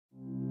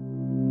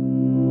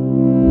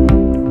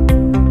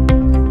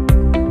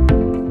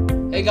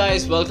Hey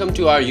guys, welcome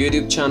to our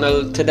YouTube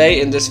channel.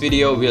 Today in this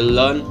video we'll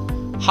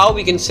learn how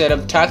we can set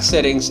up tax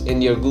settings in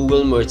your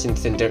Google Merchant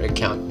Center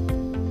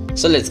account.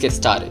 So let's get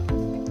started.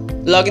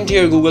 Log into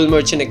your Google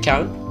Merchant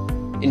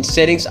account. In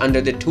settings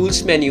under the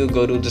tools menu,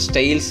 go to the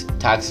sales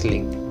tax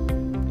link.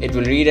 It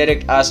will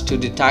redirect us to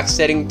the tax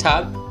setting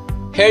tab.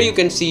 Here you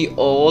can see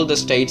all the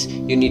states.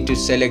 You need to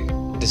select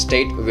the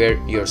state where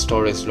your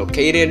store is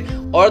located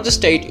or the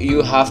state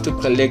you have to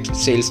collect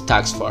sales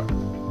tax for.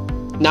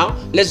 Now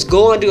let's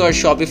go onto our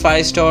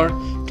Shopify store,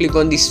 click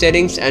on the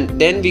settings and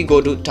then we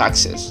go to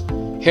taxes.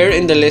 Here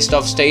in the list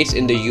of states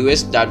in the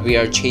US that we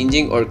are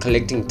changing or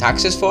collecting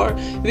taxes for,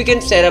 we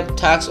can set up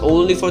tax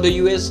only for the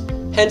US,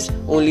 hence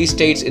only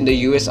states in the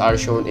US are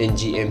shown in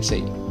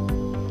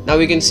GMC. Now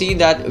we can see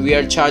that we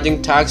are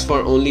charging tax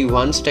for only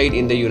one state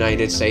in the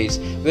United States,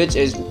 which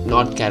is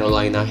North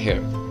Carolina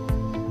here.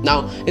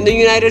 Now, in the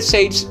United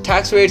States,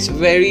 tax rates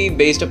vary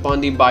based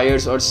upon the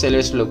buyer's or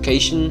seller's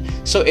location,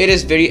 so it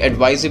is very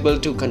advisable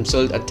to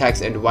consult a tax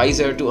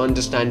advisor to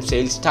understand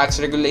sales tax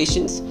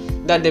regulations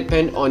that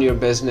depend on your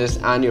business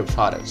and your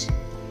products.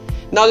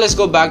 Now let's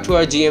go back to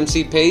our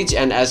GMC page,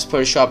 and as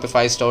per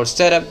Shopify store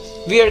setup,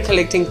 we are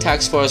collecting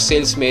tax for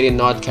sales made in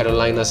North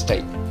Carolina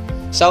state.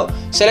 So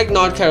select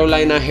North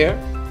Carolina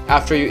here.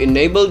 After you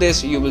enable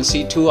this, you will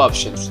see two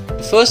options.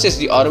 The first is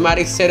the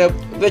automatic setup,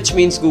 which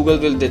means Google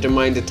will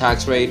determine the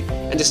tax rate,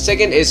 and the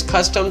second is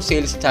custom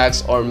sales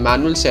tax or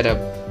manual setup,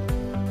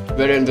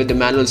 wherein with the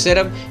manual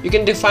setup you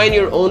can define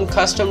your own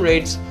custom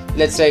rates.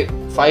 Let's say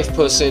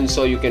 5%,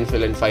 so you can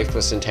fill in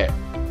 5% here.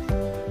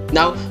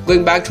 Now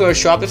going back to our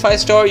Shopify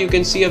store, you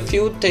can see a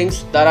few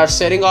things that are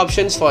setting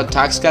options for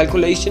tax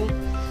calculation.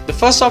 The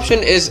first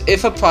option is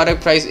if a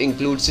product price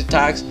includes the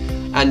tax,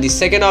 and the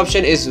second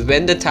option is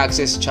when the tax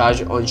is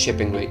charged on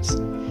shipping rates.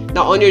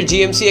 Now on your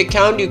GMC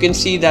account, you can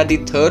see that the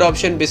third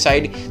option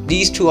beside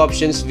these two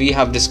options we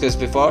have discussed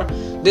before.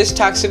 This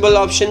taxable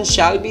option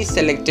shall be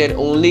selected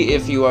only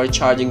if you are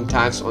charging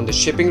tax on the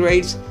shipping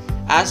rates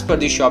as per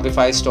the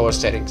Shopify store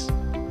settings.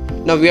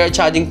 Now we are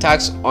charging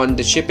tax on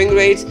the shipping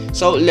rates,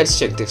 so let's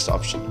check this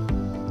option.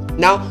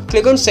 Now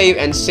click on save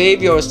and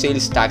save your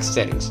sales tax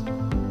settings.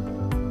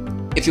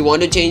 If you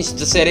want to change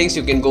the settings,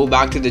 you can go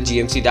back to the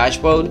GMC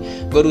dashboard,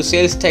 go to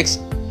sales tax.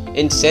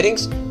 In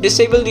settings,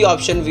 disable the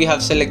option we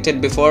have selected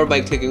before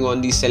by clicking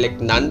on the select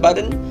none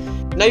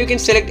button. Now you can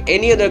select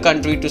any other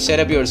country to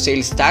set up your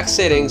sales tax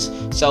settings.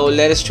 So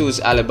let us choose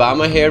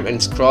Alabama here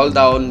and scroll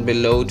down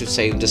below to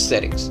save the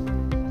settings.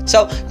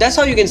 So that's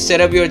how you can set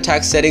up your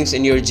tax settings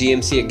in your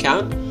GMC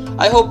account.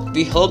 I hope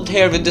we helped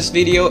here with this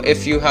video.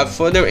 If you have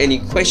further any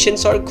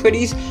questions or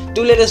queries,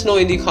 do let us know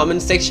in the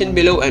comment section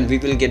below and we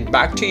will get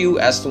back to you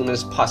as soon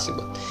as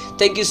possible.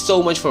 Thank you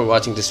so much for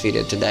watching this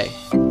video today.